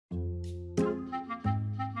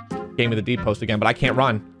Gave me the deep post again, but I can't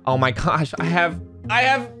run. Oh my gosh, I have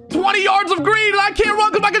 20 yards of green and I can't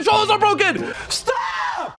run because my controllers are broken.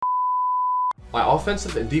 Stop! My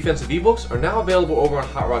offensive and defensive ebooks are now available over on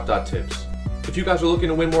hotrock.tips. If you guys are looking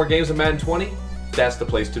to win more games in Madden 20, that's the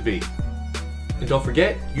place to be. And don't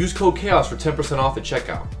forget, use code K-Aus for 10% off at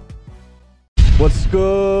checkout. What's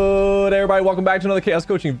good, everybody? Welcome back to another K-Aus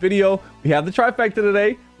coaching video. We have the trifecta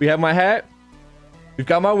today. We have my hat, we've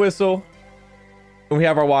got my whistle, and we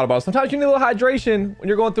have our water bottle. Sometimes you need a little hydration when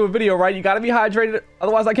you're going through a video, right? You got to be hydrated,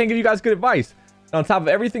 otherwise I can't give you guys good advice. And on top of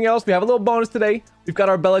everything else, we have a little bonus today. We've got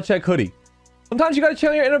our Belichick hoodie. Sometimes you got to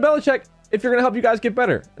channel your inner Belichick if you're going to help you guys get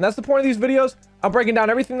better. And that's the point of these videos. I'm breaking down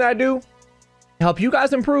everything that I do to help you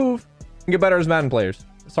guys improve and get better as Madden players.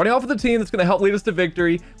 Starting off with the team that's going to help lead us to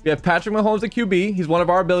victory, we have Patrick Mahomes at QB. He's one of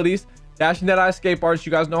our abilities. Dashing Deadeye escape artist.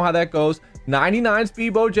 You guys know how that goes. 99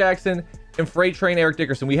 speed Bo Jackson and Freight Train Eric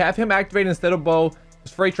Dickerson. We have him activated instead of Bo.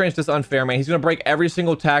 This Freight Train's just unfair, man. He's going to break every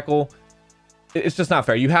single tackle. It's just not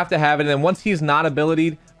fair. You have to have it. And then once he's not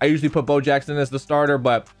abilitied, I usually put Bo Jackson as the starter,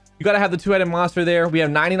 but you got to have the two-headed monster there. We have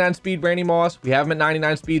 99 speed Randy Moss. We have him at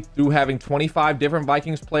 99 speed through having 25 different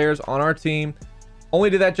Vikings players on our team. Only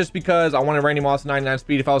did that just because I wanted Randy Moss at 99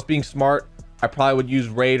 speed. If I was being smart, I probably would use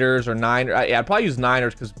Raiders or Niners. Yeah, I'd probably use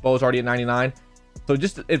Niners because Bo's already at 99. So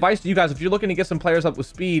just advice to you guys, if you're looking to get some players up with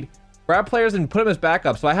speed, grab players and put them as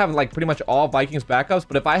backups. So I have like pretty much all Vikings backups,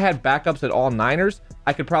 but if I had backups at all Niners,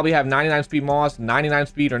 I could probably have 99 speed Moss, 99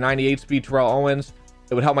 speed or 98 speed Terrell Owens.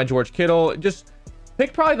 It would help my George Kittle. Just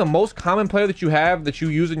pick probably the most common player that you have that you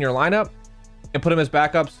use in your lineup and put them as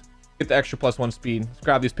backups. Get the extra +1 speed. Let's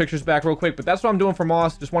grab these pictures back real quick, but that's what I'm doing for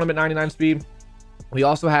Moss. Just want him at 99 speed. We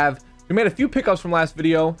also have, we made a few pickups from last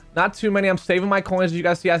video, not too many. I'm saving my coins. As you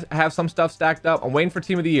guys see, I have some stuff stacked up. I'm waiting for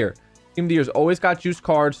team of the year. Team of the year's always got juice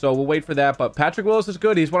cards, so we'll wait for that. But Patrick Willis is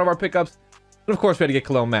good. He's one of our pickups. And of course, we had to get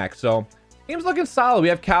Khalil Mack. So team's looking solid. We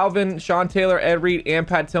have Calvin, Sean Taylor, Ed Reed, and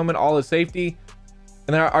Pat Tillman all at safety.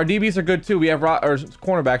 And then our DBs are good too. We have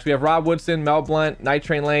cornerbacks. We have Rob Woodson, Mel Blount, Night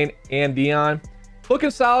Train Lane, and Dion. Looking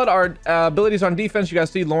solid. Our abilities on defense, you guys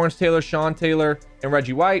see Lawrence Taylor, Sean Taylor, and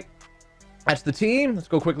Reggie White. That's the team. Let's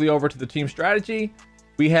go quickly over to the team strategy.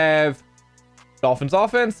 We have Dolphins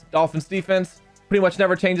offense, Dolphins defense. Pretty much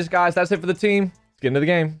never changes, guys. That's it for the team. Let's get into the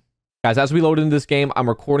game. Guys, as we load into this game, I'm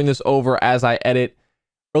recording this over as I edit.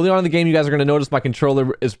 Early on in the game, you guys are going to notice my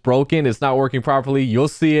controller is broken. It's not working properly. You'll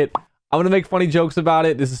see it. I'm going to make funny jokes about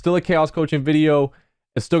it. This is still a K-Aus coaching video.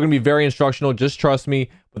 It's still going to be very instructional. Just trust me.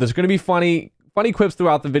 But there's going to be funny quips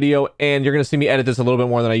throughout the video, and you're going to see me edit this a little bit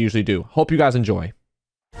more than I usually do. Hope you guys enjoy.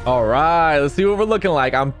 All right, let's see what we're looking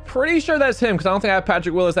like. I'm pretty sure that's him because I don't think I have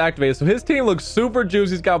Patrick Willis activated. So his team looks super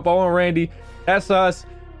juicy. He's got Bo and Randy. That's us.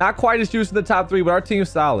 Not quite as juicy in the top three, but our team's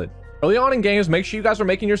solid. Early on in games, make sure you guys are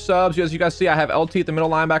making your subs. As you guys see, I have LT at the middle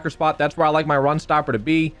linebacker spot. That's where I like my run stopper to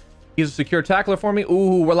be. He's a secure tackler for me.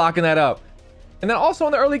 Ooh, we're locking that up. And then also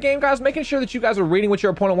in the early game, guys, making sure that you guys are reading what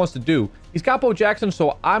your opponent wants to do. He's got Bo Jackson,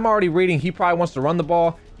 so I'm already reading. He probably wants to run the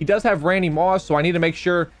ball. He does have Randy Moss, so I need to make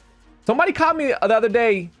sure. Somebody caught me the other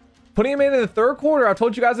day putting him in the third quarter. I've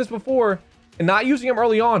told you guys this before, and not using him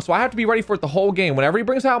early on, so I have to be ready for it the whole game. Whenever he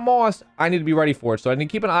brings out Moss, I need to be ready for it, so I need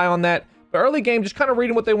to keep an eye on that. But early game, just kind of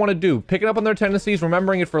reading what they want to do, picking up on their tendencies,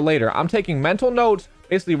 remembering it for later. I'm taking mental notes,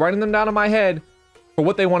 basically writing them down in my head for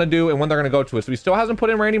what they want to do and when they're going to go to it. So he still hasn't put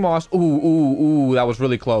in Randy Moss. Ooh, that was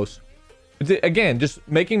really close. Again, just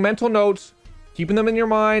making mental notes, keeping them in your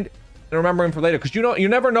mind, and remembering for later. Because you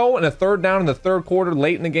never know in a third down in the third quarter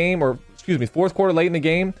late in the game, or excuse me, fourth quarter late in the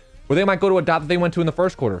game, where they might go to a dot that they went to in the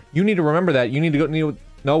first quarter. You need to remember that. You need to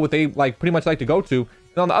know what they pretty much like to go to.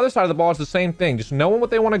 And on the other side of the ball, it's the same thing. Just knowing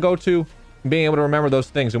what they want to go to and being able to remember those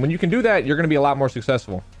things. And when you can do that, you're going to be a lot more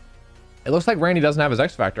successful. It looks like Randy doesn't have his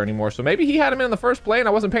X Factor anymore, so maybe he had him in the first play and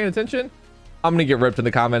I wasn't paying attention. I'm gonna get ripped in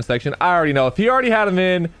the comment section. I already know. If he already had him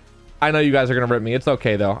in, I know you guys are gonna rip me. It's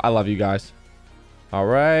okay though. I love you guys. All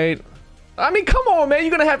right. I mean, come on, man.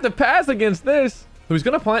 You're gonna have to pass against this. So he's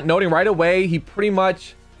gonna punt, noting right away. He pretty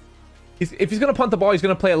much, if he's gonna punt the ball, he's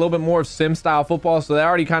gonna play a little bit more of sim style football. So that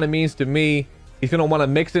already kind of means to me, he's gonna want to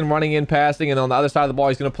mix in running in passing, and on the other side of the ball,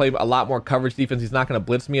 he's gonna play a lot more coverage defense. He's not gonna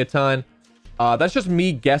blitz me a ton. That's just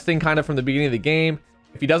me guessing kind of from the beginning of the game.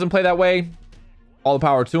 If he doesn't play that way, all the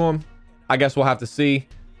power to him. I guess we'll have to see.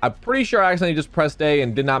 I'm pretty sure I accidentally just pressed A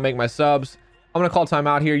and did not make my subs. I'm going to call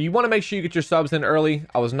timeout here. You want to make sure you get your subs in early.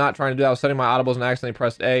 I was not trying to do that. I was setting my audibles and accidentally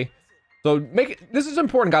pressed A. So this is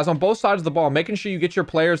important, guys, on both sides of the ball, making sure you get your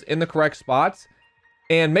players in the correct spots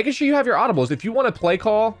and making sure you have your audibles. If you want to play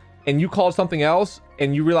call and you called something else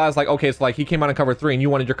and you realize like, okay, it's like he came out in cover 3 and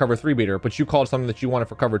you wanted your cover 3 beater, but you called something that you wanted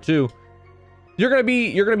for cover 2. you're gonna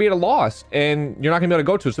be at a loss and you're not gonna be able to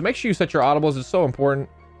go to it. So make sure you set your audibles. It's so important.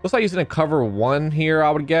 Looks like he's gonna cover 1 here, I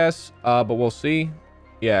would guess, but we'll see.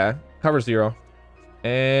 Yeah, cover 0.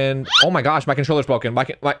 And oh my gosh, my controller's broken.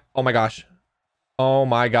 Oh my gosh. Oh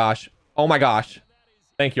my gosh. Oh my gosh.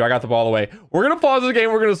 Thank you. I got the ball away. We're gonna pause this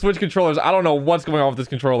game. We're gonna switch controllers. I don't know what's going on with this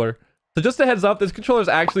controller. So just a heads up, this controller is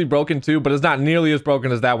actually broken too, but it's not nearly as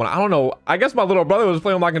broken as that one. I don't know. I guess my little brother was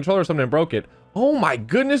playing with my controller or something and broke it. Oh my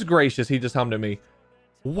goodness gracious, he just hummed at me.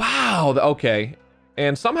 Wow. Okay.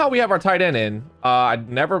 And somehow we have our tight end in.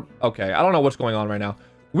 Okay, I don't know what's going on right now.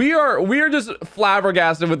 We are just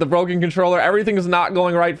flabbergasted with the broken controller. Everything is not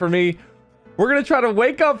going right for me. We're gonna try to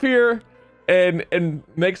wake up here and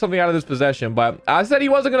make something out of this possession. But I said he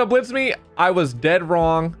wasn't gonna blitz me. I was dead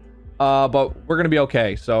wrong. But we're gonna be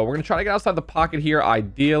okay. So we're gonna try to get outside the pocket here,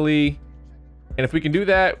 ideally. And if we can do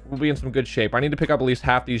that, we'll be in some good shape. I need to pick up at least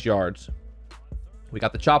half these yards. We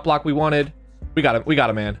got the chop block we wanted. We got it, man. We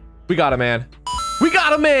got a man. We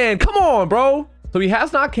got a man. Come on, bro. So he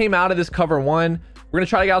has not came out of this cover 1. We're gonna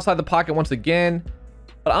try to get outside the pocket once again.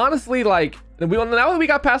 But honestly, like, now that we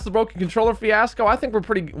got past the broken controller fiasco, I think we're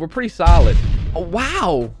pretty solid. Oh,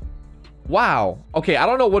 wow. Wow. Okay, I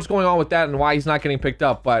don't know what's going on with that and why he's not getting picked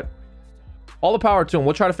up, but all the power to him.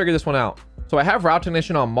 We'll try to figure this one out. So I have route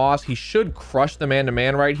technician on Moss. He should crush the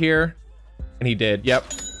man-to-man right here. And he did.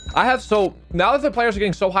 Yep. So now that the players are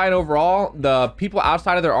getting so high in overall, the people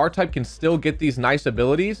outside of their R-type can still get these nice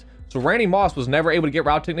abilities. So Randy Moss was never able to get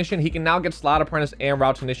route technician. He can now get slot apprentice and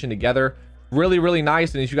route technician together. Really, really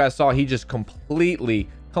nice. And as you guys saw, he just completely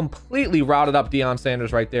routed up Deion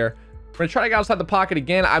Sanders right there. We're gonna try to get outside the pocket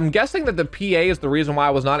again. I'm guessing that the PA is the reason why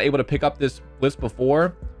I was not able to pick up this blitz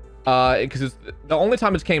before. Because the only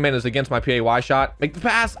time it's came in is against my PAY shot. Make the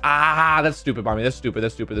pass. That's stupid by me. That's stupid.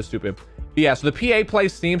 But yeah, so the PA play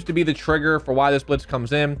seems to be the trigger for why this blitz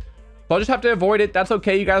comes in. So I'll just have to avoid it. That's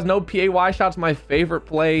okay. You guys know PAY shot's my favorite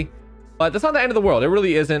play, but that's not the end of the world. It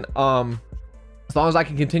really isn't. As long as I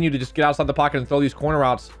can continue to just get outside the pocket and throw these corner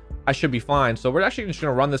routes, I should be fine. So we're actually just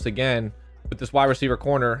gonna run this again with this wide receiver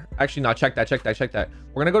corner. Actually, no, check that.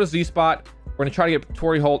 We're gonna go to Z spot. We're gonna try to get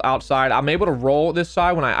Torrey Holt outside. I'm able to roll this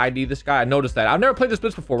side when I ID this guy. I noticed that. I've never played this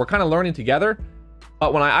blitz before. We're kind of learning together.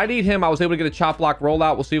 But when I ID'd him, I was able to get a chop block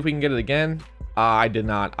rollout. We'll see if we can get it again. I did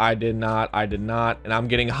not. And I'm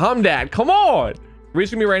getting hummed at. Come on.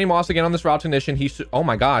 Reese gonna be Randy Moss again on this route technician. Oh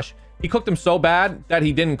my gosh. He cooked him so bad that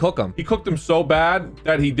he didn't cook him.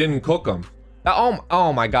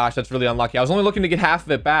 Oh my gosh, that's really unlucky. I was only looking to get half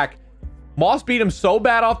of it back. Moss beat him so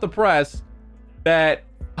bad off the press that,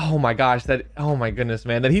 oh my gosh, oh my goodness,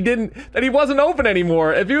 man, that he wasn't open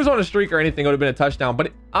anymore. If he was on a streak or anything, it would have been a touchdown.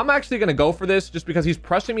 But I'm actually going to go for this just because he's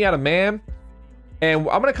pressing me out of man. And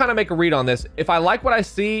I'm going to kind of make a read on this. If I like what I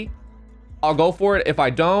see, I'll go for it. If I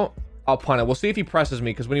don't, I'll punt it. We'll see if he presses me,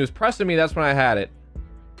 because when he was pressing me, that's when I had it.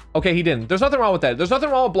 Okay, he didn't. There's nothing wrong with that. There's nothing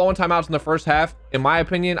wrong with blowing timeouts in the first half, in my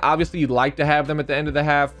opinion. Obviously, you'd like to have them at the end of the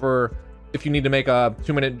half for if you need to make a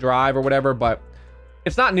 2-minute drive or whatever, but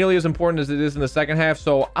it's not nearly as important as it is in the second half.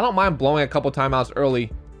 So I don't mind blowing a couple timeouts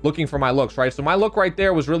early, looking for my looks, right? So my look right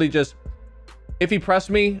there was really just, if he pressed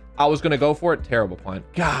me, I was going to go for it. Terrible punt.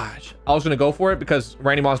 Gosh, I was going to go for it because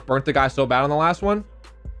Randy Moss burnt the guy so bad on the last one.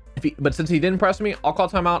 But since he didn't press me, I'll call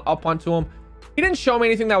timeout. I'll punt to him. He didn't show me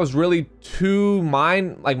anything that was really too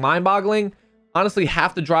mind-boggling. Honestly,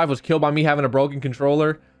 half the drive was killed by me having a broken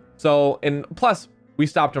controller. So, and plus, we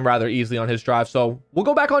stopped him rather easily on his drive. So we'll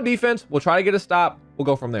go back on defense. We'll try to get a stop. We'll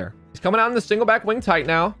go from there. He's coming out in the single back wing tight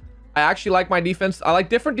now. I actually like my defense. I like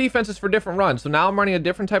different defenses for different runs. So now I'm running a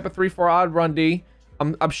different type of 3-4 odd run D.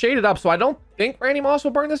 I'm shaded up, so I don't think Randy Moss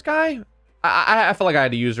will burn this guy. I felt like I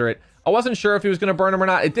had to user it. I wasn't sure if he was going to burn him or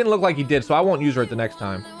not. It didn't look like he did, so I won't use her it the next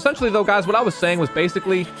time. Essentially, though, guys, what I was saying was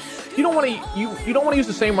basically, you don't want to use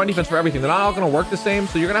the same run defense for everything. They're not all going to work the same,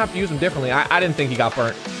 so you're going to have to use them differently. I didn't think he got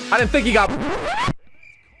burnt.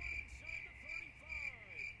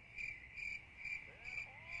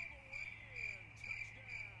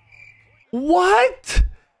 What?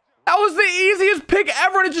 That was the easiest pick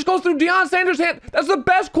ever, and it just goes through Deion Sanders' hand. That's the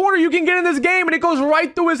best corner you can get in this game, and it goes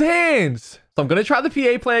right through his hands. So I'm going to try the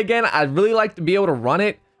PA play again. I'd really like to be able to run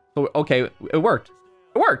it. So, okay, it worked.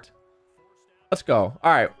 It worked. Let's go.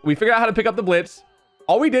 All right, we figured out how to pick up the blitz.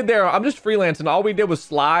 All we did there, I'm just freelancing. All we did was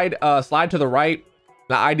slide to the right,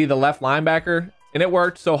 the ID the left linebacker, and it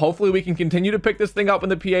worked. So hopefully we can continue to pick this thing up in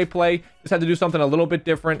the PA play. Just had to do something a little bit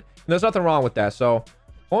different, and there's nothing wrong with that. So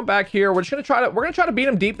going back here, we're gonna try to beat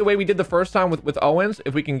him deep the way we did the first time with Owens.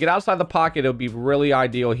 If we can get outside the pocket, it would be really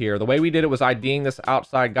ideal here. The way we did it was IDing this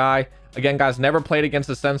outside guy. Again, guys, never played against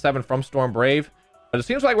the Sen 7 from Storm Brave, but it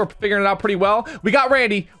seems like we're figuring it out pretty well. We got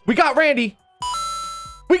Randy.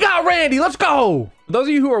 We got Randy. Let's go. For those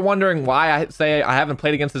of you who are wondering why I say I haven't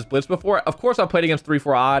played against this blitz before, of course I've played against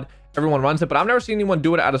 3-4 odd. Everyone runs it, but I've never seen anyone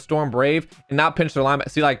do it out of Storm Brave and not pinch their linebacker.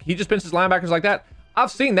 See, like, he just pinches linebackers like that.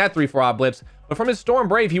 I've seen that 3-4 odd blitz, but from his Storm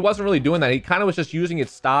Brave, he wasn't really doing that. He kind of was just using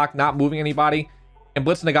its stock, not moving anybody, and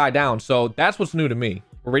blitzing the guy down. So that's what's new to me.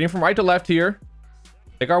 We're reading from right to left here.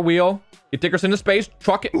 Take our wheel. Get Dickerson into space.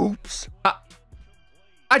 Truck it. Oops.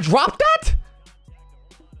 I dropped that?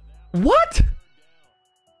 What?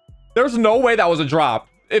 There's no way that was a drop.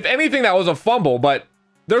 If anything, that was a fumble, but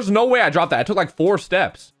there's no way I dropped that. I took like 4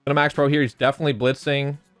 steps. And a Max Pro here. He's definitely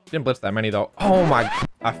blitzing. Didn't blitz that many, though. Oh, my.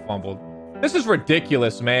 I fumbled. This is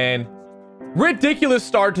ridiculous, man. Ridiculous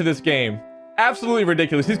start to this game. Absolutely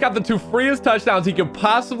ridiculous. He's got the 2 freest touchdowns he could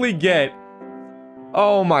possibly get.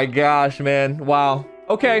 Oh, my gosh, man. Wow.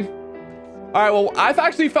 Okay. All right, well, I've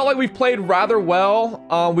actually felt like we've played rather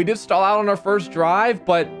well. We did stall out on our first drive,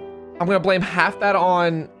 but I'm going to blame half that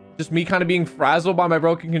on just me kind of being frazzled by my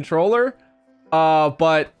broken controller.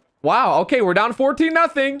 But wow, okay, we're down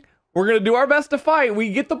 14-0. We're going to do our best to fight.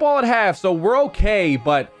 We get the ball at half, so we're okay,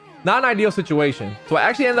 but not an ideal situation. So I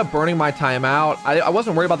actually ended up burning my timeout. I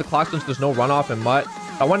wasn't worried about the clock since there's no runoff and mutt.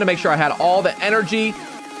 I wanted to make sure I had all the energy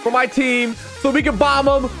for my team so we could bomb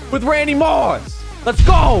them with Randy Moss. Let's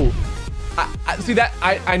go.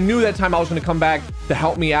 I knew that time I was going to come back to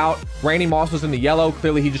help me out. Randy Moss was in the yellow.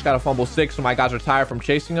 Clearly, he just got a fumble 6, so my guys are tired from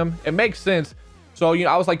chasing him. It makes sense. So, you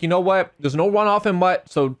know, I was like, you know what? There's no runoff in mutt.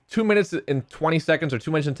 So 2 minutes and 20 seconds or 2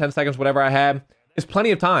 minutes and 10 seconds, whatever I had, is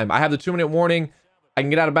plenty of time. I have the 2-minute warning. I can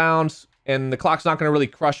get out of bounds, and the clock's not going to really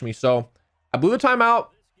crush me. So I blew the timeout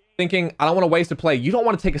thinking I don't want to waste a play. You don't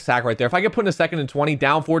want to take a sack right there. If I get put in a 2nd and 20,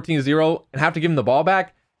 down 14-0, and have to give him the ball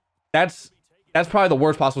back, that's probably the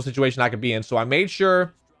worst possible situation I could be in. So I made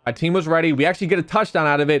sure my team was ready. We actually get a touchdown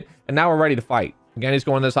out of it, and now we're ready to fight. Again, he's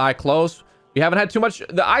going this eye close. We haven't had too much.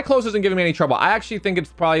 The eye close isn't giving me any trouble. I actually think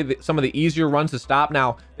it's probably some of the easier runs to stop.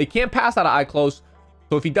 Now, they can't pass out of eye close.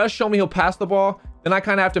 So if he does show me he'll pass the ball, then I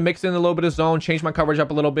kind of have to mix in a little bit of zone, change my coverage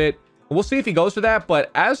up a little bit. And we'll see if he goes for that.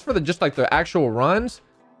 But as for just like the actual runs,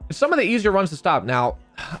 it's some of the easier runs to stop. Now,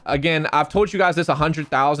 again, I've told you guys this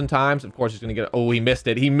 100,000 times. Of course, he's going to get, oh, he missed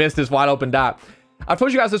it. He missed his wide open dot. I've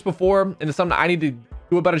told you guys this before, and it's something I need to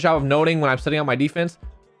do a better job of noting when I'm setting up my defense.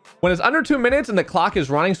 When it's under 2 minutes and the clock is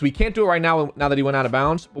running, so we can't do it right now that he went out of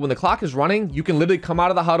bounds, but when the clock is running, you can literally come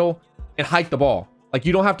out of the huddle and hike the ball. Like,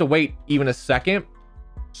 you don't have to wait even a second.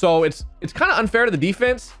 So it's kind of unfair to the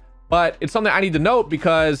defense, but it's something I need to note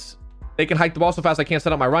because they can hike the ball so fast I can't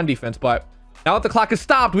set up my run defense. But now that the clock is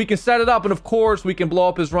stopped, we can set it up, and of course, we can blow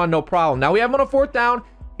up his run, no problem. Now we have him on a 4th down.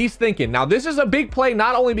 He's thinking. Now, this is a big play,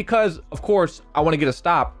 not only because, of course, I want to get a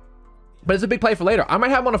stop, but it's a big play for later. I might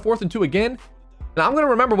have him on a 4th and 2 again, and I'm going to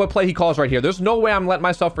remember what play he calls right here. There's no way I'm letting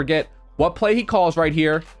myself forget what play he calls right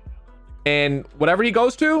here, and whatever he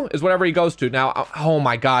goes to is whatever he goes to. Now, oh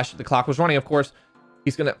my gosh, the clock was running, of course.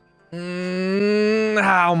 He's going to...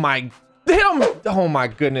 oh my... hit him! Oh my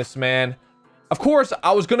goodness, man. Of course,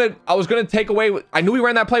 I was gonna take away... I knew he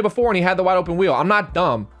ran that play before, and he had the wide open wheel. I'm not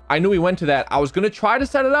dumb. I knew he went to that. I was going to try to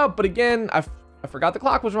set it up, but again, I forgot the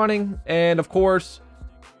clock was running. And of course,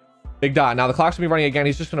 big dot. Now the clock's going to be running again.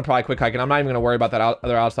 He's just going to probably quick hike, and I'm not even going to worry about that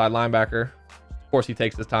other outside linebacker. Of course, he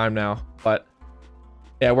takes his time now, but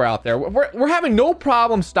yeah, we're out there. We're having no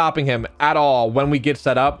problem stopping him at all when we get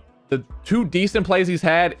set up. The 2 decent plays he's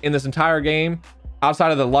had in this entire game,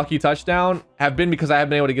 outside of the lucky touchdown, have been because I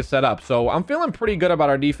haven't been able to get set up. So I'm feeling pretty good about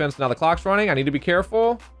our defense. Now the clock's running. I need to be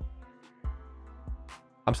careful.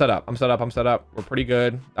 I'm set up. We're pretty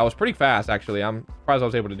good. That was pretty fast, actually. I'm surprised I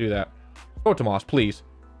was able to do that. Throw it to Moss, please.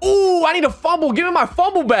 Ooh, I need a fumble. Give me my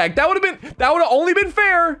fumble back. That would have only been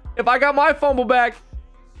fair if I got my fumble back.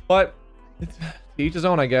 But it's to each his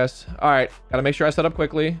own, I guess. All right, gotta make sure I set up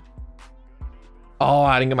quickly. Oh,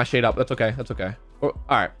 I didn't get my shade up. That's okay. All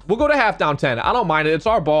right, we'll go to half down 10. I don't mind it. It's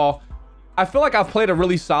our ball. I feel like I've played a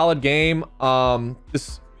really solid game.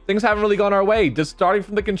 Things haven't really gone our way. Just starting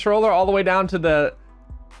from the controller all the way down to the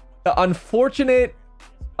unfortunate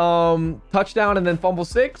touchdown and then fumble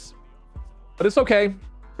 6, but it's okay.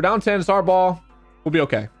 We're down 10. It's our ball. We'll be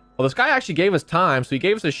okay. Well, this guy actually gave us time, so he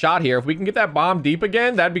gave us a shot here. If we can get that bomb deep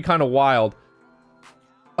again, that'd be kind of wild.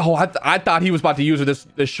 Oh, I thought he was about to use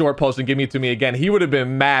this short post and give it to me again. He would have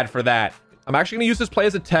been mad for that. I'm actually going to use this play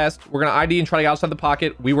as a test. We're going to ID and try to get outside the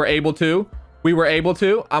pocket. We were able to.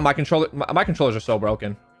 My controllers are so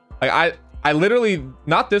broken. Like I literally,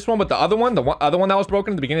 not this one, but the other one that was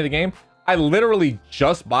broken at the beginning of the game. I literally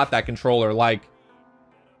just bought that controller like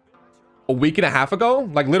a week and a half ago,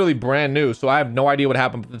 like literally brand new. So I have no idea what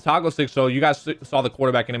happened. But the toggle stick, so you guys saw the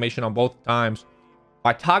quarterback animation on both times.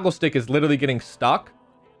 My toggle stick is literally getting stuck.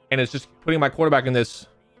 and it's just putting my quarterback in this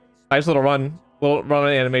nice little run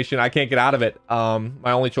animation. I can't get out of it.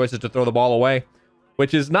 My only choice is to throw the ball away,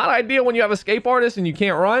 which is not ideal when you have escape artist and you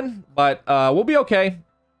can't run, but we'll be okay.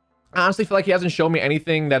 I honestly feel like he hasn't shown me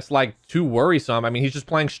anything that's like too worrisome. I mean, he's just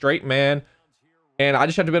playing straight man, and I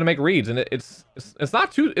just have to be able to make reads, and it's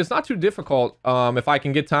not too difficult if I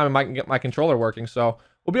can get time and I can get my controller working. So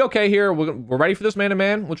we'll be okay here. We're ready for this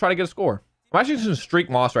man-to-man. We'll try to get a score. I'm actually just gonna streak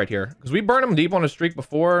Moss right here because we burned him deep on a streak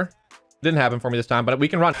before. Didn't happen for me this time, but we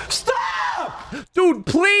can run. Stop, dude!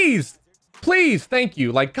 Please, thank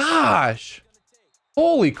you. Like, gosh,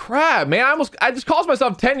 holy crap, man! I just cost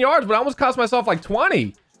myself 10 yards, but I almost cost myself like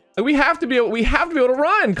 20. Like, we have to be able to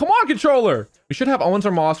run. Come on, controller. We should have Owens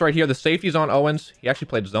or Moss right here. The safety's on Owens. He actually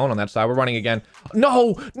played zone on that side. We're running again.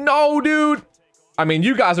 No, dude. I mean,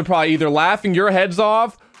 you guys are probably either laughing your heads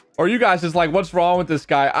off, or you guys just like, what's wrong with this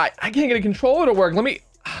guy? I can't get a controller to work. Let me.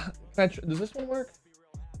 Does this one work?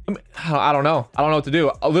 I don't know. I don't know what to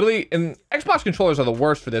do. Literally, and Xbox controllers are the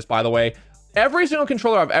worst for this, by the way. Every single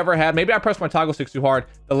controller I've ever had, maybe I pressed my toggle stick too hard,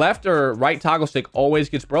 the left or right toggle stick always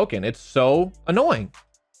gets broken. It's so annoying.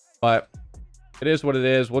 But it is what it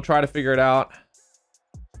is. We'll try to figure it out.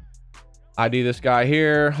 ID this guy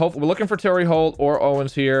here. Hopefully, we're looking for Terry Holt or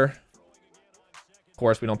Owens here. Of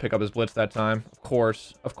course, we don't pick up his blitz that time.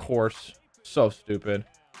 Of course. So stupid.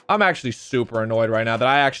 I'm actually super annoyed right now that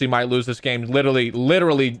I actually might lose this game.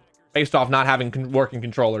 Literally based off not having working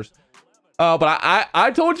controllers. But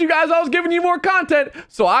I told you guys I was giving you more content,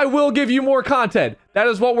 so I will give you more content. That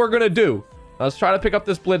is what we're gonna do. Let's try to pick up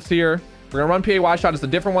this blitz here. We're gonna run PAY shot. It's a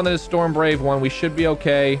different one than his Storm Brave one. We should be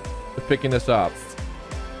okay with picking this up.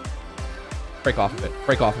 Break off of it.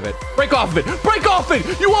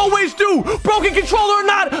 You always do. Broken controller or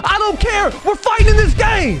not, I don't care. We're fighting in this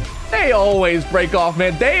game. They always break off,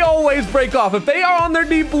 man. They always break off. If they are on their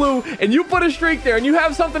deep blue and you put a streak there and you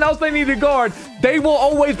have something else they need to guard, they will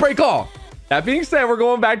always break off. That being said, we're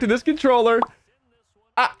going back to this controller.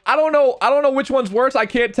 I don't know which one's worse. I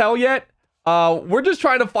can't tell yet. We're just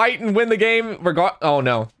trying to fight and win the game oh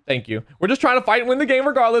no, thank you. We're just trying to fight and win the game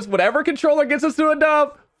regardless. Whatever controller gets us to a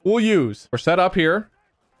dub, we'll use. We're set up here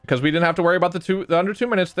because we didn't have to worry about the under 2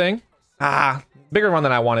 minutes thing. Bigger run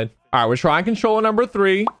than I wanted. All right, we're trying controller number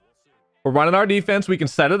 3. We're running our defense. We can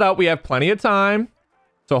set it up. We have plenty of time,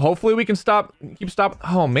 so hopefully we can keep stop.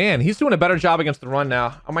 Oh man, he's doing a better job against the run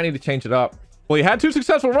now. I might need to change it up. Well, he had 2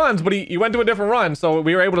 successful runs, but he went to a different run, so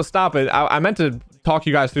we were able to stop it. I meant to talk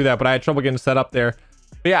you guys through that, but I had trouble getting set up there.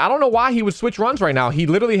 But yeah, I don't know why he would switch runs right now. He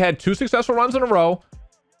literally had 2 successful runs in a row.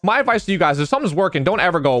 My advice to you guys, if something's working, don't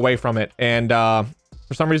ever go away from it. And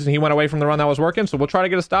for some reason, he went away from the run that was working, so we'll try to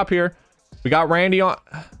get a stop here. We got Randy on.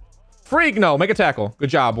 Freak, no, make a tackle. Good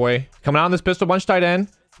job, boy. Coming out on this pistol bunch tight end.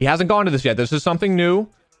 He hasn't gone to this yet. This is something new.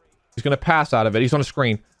 He's gonna pass out of it. He's on a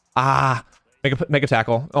screen. Make a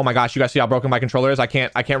tackle. Oh my gosh, you guys see how broken my controller is? I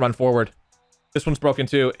can't run forward. This one's broken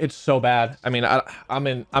too. It's so bad. I mean, I'm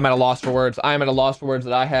at a loss for words. I am at a loss for words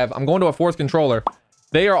that I have. I'm going to a 4th controller.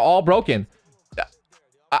 They are all broken.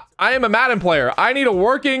 I am a Madden player. I need a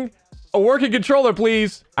working controller,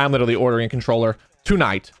 please. I'm literally ordering a controller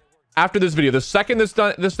tonight. After this video, the second this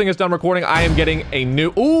thing is done recording, I am getting a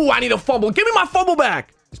new. Ooh, I need a fumble. Give me my fumble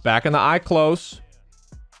back. He's back in the eye close.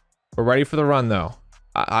 We're ready for the run though.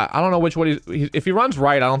 I don't know which one if he runs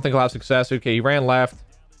right, I don't think he'll have success. Okay, he ran left.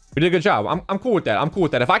 We did a good job. I'm cool with that. I'm cool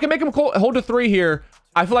with that. If I can make him hold to 3 here,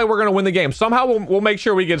 I feel like we're gonna win the game. Somehow we'll make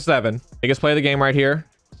sure we get 7. Biggest play of the game right here.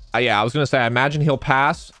 Yeah, I was gonna say I imagine he'll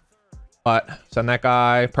pass, but send that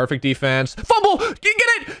guy. Perfect defense. Fumble. Get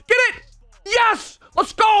it. Yes.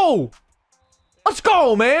 Let's go,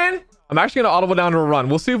 man. I'm actually gonna audible down to a run.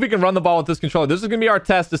 We'll see if we can run the ball with this controller. This is gonna be our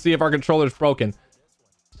test to see if our controller is broken.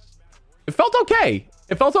 It felt okay.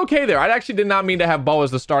 There. I actually did not mean to have Bo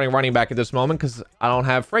as the starting running back at this moment because I don't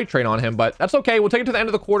have Freight Train on him, but that's okay. We'll take it to the end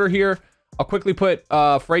of the quarter here. I'll quickly put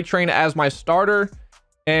Freight Train as my starter,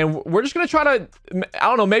 and we're just gonna try to, I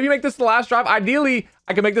don't know, maybe make this the last drive. Ideally,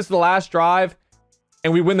 I can make this the last drive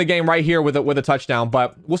and we win the game right here with a touchdown,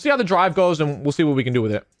 but we'll see how the drive goes and we'll see what we can do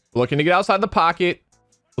with it. Looking to get outside the pocket.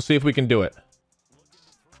 We'll see if we can do it.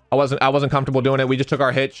 I wasn't comfortable doing it. We just took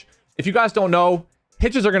our hitch. If you guys don't know,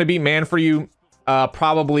 hitches are going to be man for you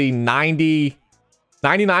probably 99%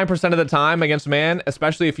 of the time against man,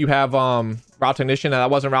 especially if you have route technician. That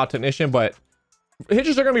wasn't route technician, but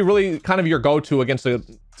hitches are going to be really kind of your go-to against the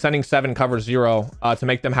sending 7 cover 0 to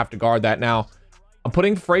make them have to guard that. Now I'm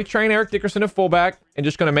putting Freight Train Eric Dickerson at fullback and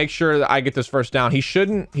just going to make sure that I get this first down. He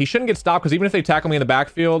shouldn't get stopped because even if they tackle me in the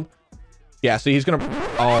backfield, yeah, so he's gonna,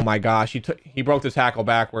 oh my gosh, he broke the tackle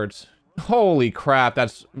backwards. Holy crap,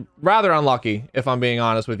 that's rather unlucky if I'm being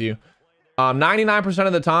honest with you. 99%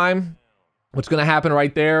 of the time, what's going to happen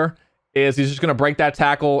right there is he's just going to break that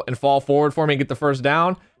tackle and fall forward for me and get the first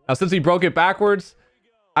down. Now, since he broke it backwards,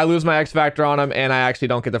 I lose my X factor on him and I actually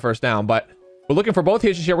don't get the first down. But we're looking for both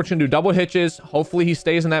hitches here. We're going to do double hitches. Hopefully he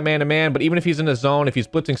stays in that man-to-man. But even if he's in the zone, if he's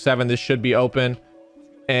blitzing 7, this should be open.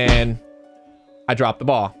 And I dropped the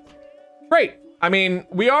ball. Great. I mean,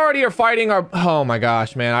 we already are fighting our... Oh my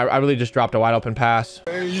gosh, man. I really just dropped a wide open pass.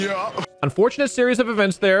 Yeah. Unfortunate series of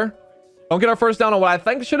events there. Don't get our first down on what I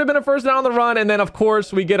think should have been a first down on the run. And then, of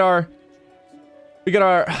course, we get our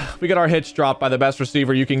hits dropped by the best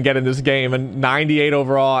receiver you can get in this game, and 98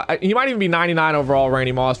 overall. He might even be 99 overall,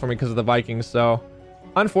 Randy Moss, for me because of the Vikings. So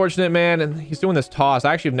unfortunate, man. And he's doing this toss.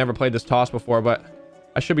 I actually have never played this toss before, but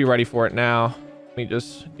I should be ready for it now. Let me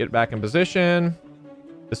just get back in position.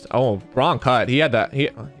 Oh, wrong cut. He had that. He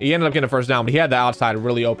ended up getting a first down, but he had the outside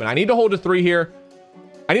really open. I need to hold a 3 here.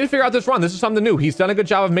 I need to figure out this run. This is something new. He's done a good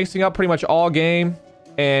job of mixing up pretty much all game,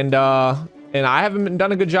 and I haven't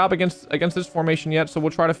done a good job against this formation yet, so we'll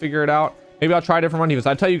try to figure it out. Maybe I'll try a different run defense.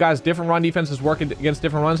 I tell you guys, different run defenses work against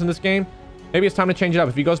different runs in this game. Maybe it's time to change it up.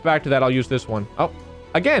 If he goes back to that, I'll use this one. Oh,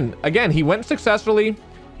 again, he went successfully.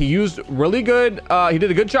 He used really good. He did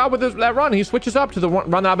a good job with that run. He switches up to the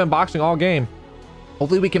run that I've been boxing all game.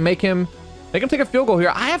 Hopefully we can make him take a field goal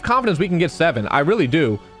here. I have confidence we can get 7. I really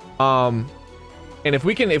do. And if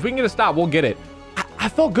we can get a stop, we'll get it. I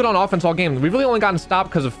felt good on offense all game. We've really only gotten stopped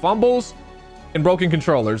because of fumbles and broken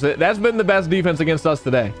controllers. That's been the best defense against us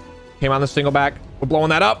today. Came on the single back. We're blowing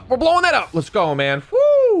that up. We're blowing that up. Let's go, man.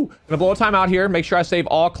 Woo! Gonna blow a timeout here. Make sure I save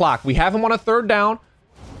all clock. We have him on a 3rd down.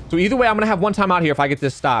 So either way, I'm gonna have 1 timeout here if I get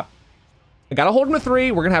this stop. I gotta hold him to 3.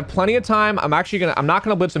 We're gonna have plenty of time. I'm not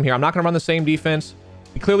gonna blitz him here. I'm not gonna run the same defense.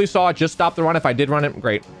 We clearly saw it. Just stop the run. If I did run it,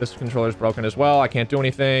 great. This controller's broken as well. I can't do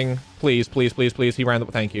anything. Please, please, please, please. He ran the...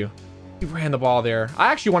 Thank you. He ran the ball there.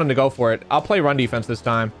 I actually want him to go for it. I'll play run defense this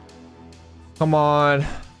time. Come on.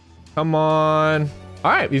 Come on.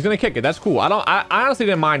 All right. He's going to kick it. That's cool. I honestly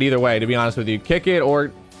didn't mind either way, to be honest with you. Kick it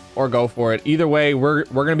or go for it. Either way, we're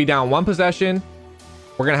going to be down 1 possession.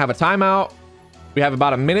 We're going to have a timeout. We have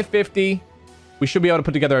about 1:50. We should be able to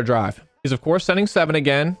put together a drive. He's, of course, sending 7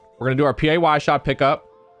 again. We're going to do our PAY shot pickup.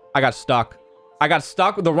 I got stuck.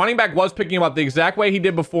 The running back was picking him up the exact way he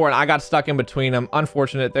did before, and I got stuck in between them.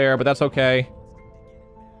 Unfortunate there, but that's okay.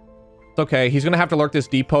 It's okay. He's going to have to lurk this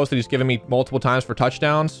deep post that he's given me multiple times for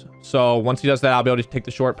touchdowns. So once he does that, I'll be able to take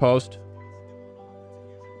the short post.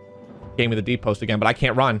 Gave me the deep post again, but I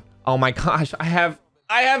can't run. Oh my gosh. I have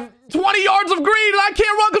 20 yards of green, and I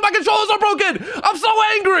can't run because my controllers are broken. I'm so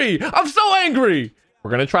angry. I'm so angry.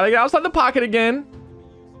 We're going to try to get outside the pocket again.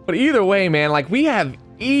 But either way, man, like, we have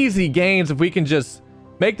easy gains if we can just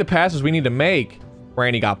make the passes we need to make.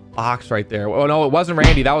 Randy got boxed right there. Oh no, it wasn't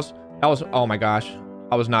Randy. That was oh my gosh.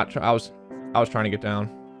 I was trying to get down.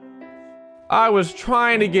 I was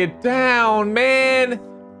trying to get down, man.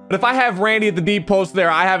 But if I have Randy at the deep post there,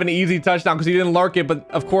 I have an easy touchdown because he didn't lurk it. But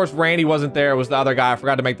of course, Randy wasn't there. It was the other guy. I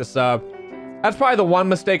forgot to make the sub. That's probably the one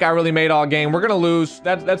mistake I really made all game. We're gonna lose.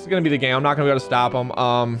 That's gonna be the game. I'm not gonna be able to stop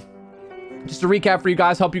him. Just to recap for you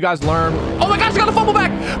guys, help you guys learn. Oh my gosh, I got a fumble back.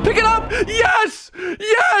 Pick it up. Yes.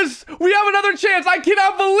 Yes. We have another chance. I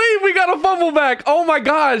cannot believe we got a fumble back. Oh my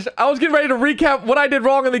gosh. I was getting ready to recap what I did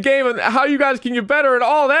wrong in the game and how you guys can get better and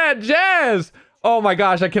all that jazz. Oh my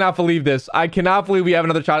gosh, I cannot believe this. I cannot believe we have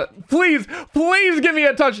another shot. Please, please give me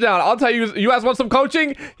a touchdown. I'll tell you, you guys want some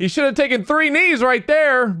coaching? He should have taken 3 knees right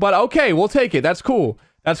there, but okay, we'll take it. That's cool.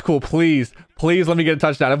 That's cool. Please, please let me get a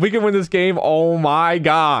touchdown. If we can win this game, oh my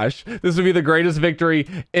gosh. This would be the greatest victory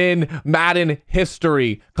in Madden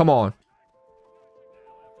history. Come on.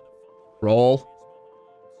 Roll.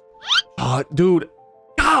 Oh, dude.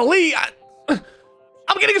 Golly.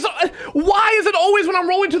 I'm getting so... Why is it always when I'm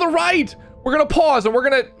rolling to the right? We're going to pause and we're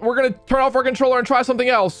going to turn off our controller and try something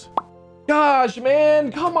else. Gosh,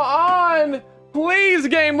 man. Come on. Please,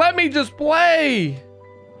 game. Let me just play.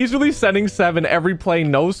 He's really sending 7 every play,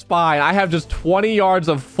 no spy. I have just 20 yards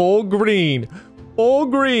of full green,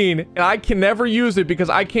 and I can never use it because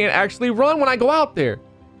I can't actually run when I go out there.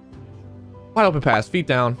 Wide open pass, feet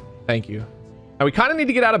down. Thank you. Now we kind of need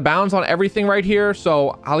to get out of bounds on everything right here.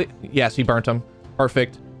 So yes, he burnt him.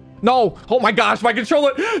 Perfect. No. Oh my gosh, my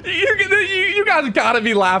controller. You guys gotta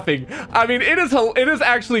be laughing. I mean, it is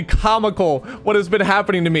actually comical what has been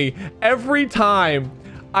happening to me every time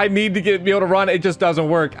I need to be able to run. It just doesn't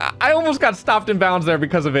work. I almost got stopped in bounds there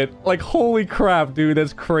because of it. Like, holy crap, dude.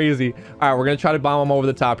 That's crazy. All right, we're going to try to bomb him over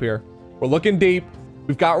the top here. We're looking deep.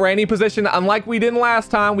 We've got Randy in position. Unlike we didn't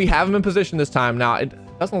last time, we have him in position this time. Now, it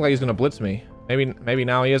doesn't look like he's going to blitz me. Maybe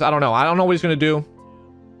now he is. I don't know. I don't know what he's going to do.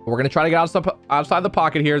 But we're going to try to get outside the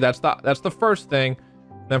pocket here. That's the first thing.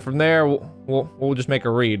 Then from there, we'll just make a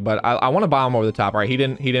read. But I want to bomb over the top. All right, he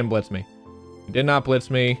didn't blitz me. He did not blitz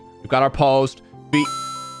me. We've got our post.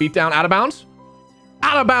 Beat down, out of bounds.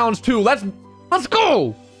 Out of bounds too. Let's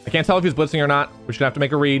go. I can't tell if he's blitzing or not. We're just gonna have to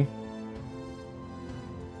make a read.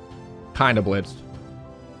 Kind of blitzed.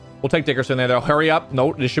 We'll take Dickerson there. They'll hurry up.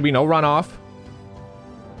 No, there should be no runoff.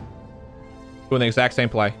 Doing the exact same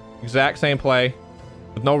play. Exact same play.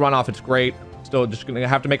 With no runoff, it's great. Still just gonna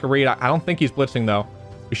have to make a read. I don't think he's blitzing though.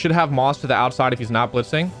 We should have Moss to the outside if he's not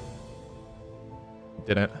blitzing.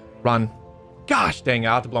 Didn't. Run. Gosh dang it,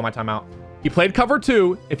 I'll have to blow my timeout. He played cover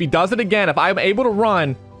 2. If he does it again, if I'm able to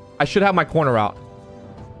run, I should have my corner out.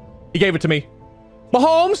 He gave it to me.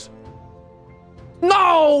 Mahomes?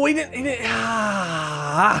 No, he didn't.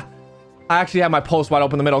 I actually have my post wide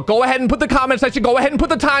open in the middle. Go ahead and put the comment section. Go ahead and put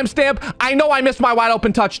the timestamp. I know I missed my wide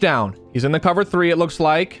open touchdown. He's in the cover 3, it looks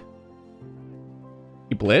like.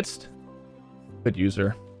 He blitzed. Good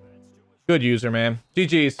user. Good user, man.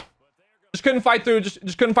 GG's. Just couldn't fight through.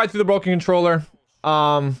 Just couldn't fight through the broken controller.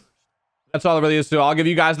 That's all it really is to do. I'll give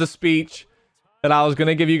you guys the speech that I was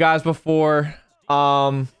gonna give you guys before.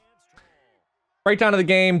 Breakdown of the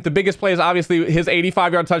game. The biggest play is obviously his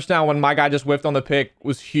 85-yard touchdown when my guy just whiffed on the pick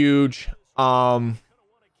was huge. My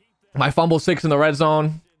fumble 6 in the red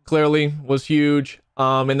zone clearly was huge.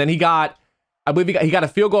 And then I believe he got a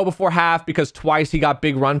field goal before half because twice he got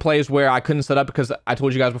big run plays where I couldn't set up because I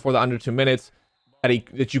told you guys before the under 2 minutes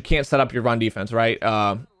that you can't set up your run defense, right?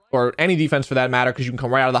 Or any defense for that matter, because you can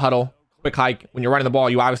come right out of the huddle, quick hike. When you're running the ball,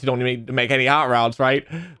 you obviously don't need to make any hot routes, right?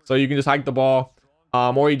 So you can just hike the ball.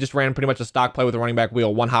 Or you just ran pretty much a stock play with a running back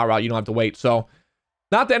wheel, one hot route, you don't have to wait. So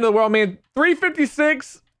not the end of the world, man.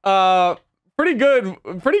 356, pretty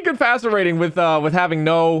good passer rating with having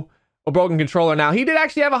a broken controller. Now he did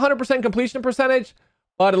actually have 100% completion percentage,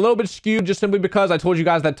 but a little bit skewed just simply because I told you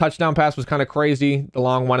guys that touchdown pass was kind of crazy, the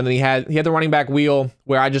long one, and then he had the running back wheel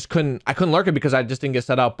where I couldn't lurk it because I just didn't get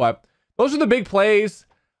set up. But those are the big plays.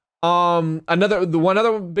 One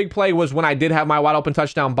other big play was when I did have my wide open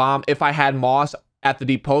touchdown bomb. If I had Moss at the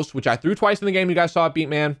deep post, which I threw twice in the game, you guys saw it beat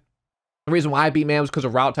man. The reason why I beat man was because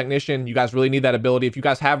of route technician. You guys really need that ability. If you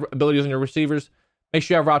guys have abilities on your receivers, make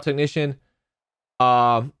sure you have route technician.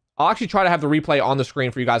 I'll actually try to have the replay on the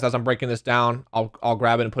screen for you guys as I'm breaking this down. I'll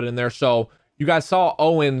grab it and put it in there. So you guys saw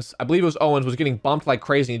Owens, I believe it was Owens, was getting bumped like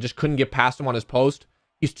crazy and just couldn't get past him on his post.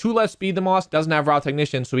 He's 2 less speed than Moss, doesn't have route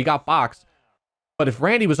technician, so he got boxed. But if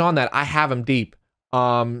Randy was on that, I have him deep.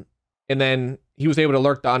 And then he was able to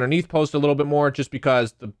lurk the underneath post a little bit more just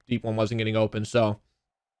because the deep one wasn't getting open. So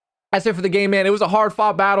that's it for the game, man. It was a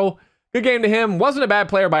hard-fought battle. Good game to him. Wasn't a bad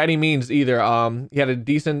player by any means either. He had a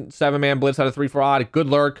decent 7-man blitz out of 3 for odd. Good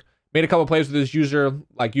lurk. Made a couple plays with his user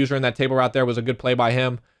in that table route there was a good play by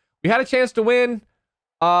him. We had a chance to win.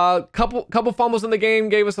 Couple fumbles in the game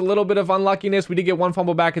gave us a little bit of unluckiness. We did get 1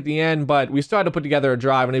 fumble back at the end, but we still had to put together a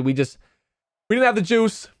drive, and we didn't have the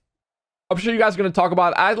juice. I'm sure you guys are going to talk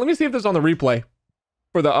about it. Let me see if this is on the replay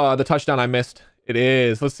for the touchdown I missed. It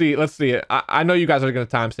is. Let's see it. I know you guys are going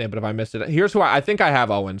to timestamp it if I missed it. Here's who I think I have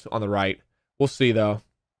Owens on the right. We'll see though.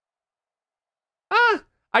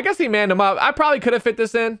 I guess he manned him up. I probably could have fit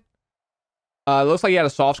this in. It looks like he had a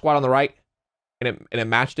soft squat on the right, and it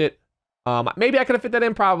matched it. Maybe I could have fit that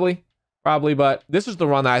in, probably, but this is the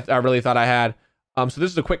run that I really thought I had. So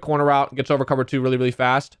this is a quick corner route, gets over cover 2 really, really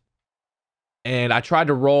fast. And I tried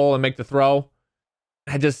to roll and make the throw.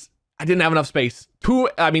 I didn't have enough space.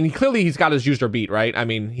 Clearly he's got his user beat, right? I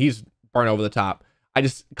mean, he's burnt over the top. A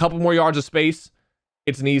couple more yards of space.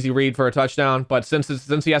 It's an easy read for a touchdown. But since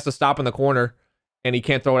he has to stop in the corner and he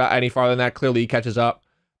can't throw it out any farther than that, clearly he catches up.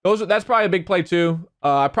 That's probably a big play too.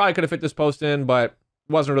 I probably could have fit this post in, but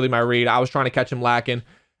it wasn't really my read. I was trying to catch him lacking.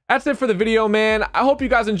 That's it for the video, man. I hope you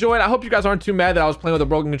guys enjoyed. I hope you guys aren't too mad that I was playing with a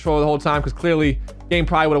broken controller the whole time, because clearly game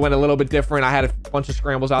probably would have went a little bit different. I had a bunch of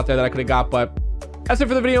scrambles out there that I could have got, but that's it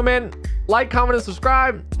for the video, man. Like, comment, and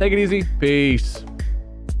subscribe. Take it easy. Peace.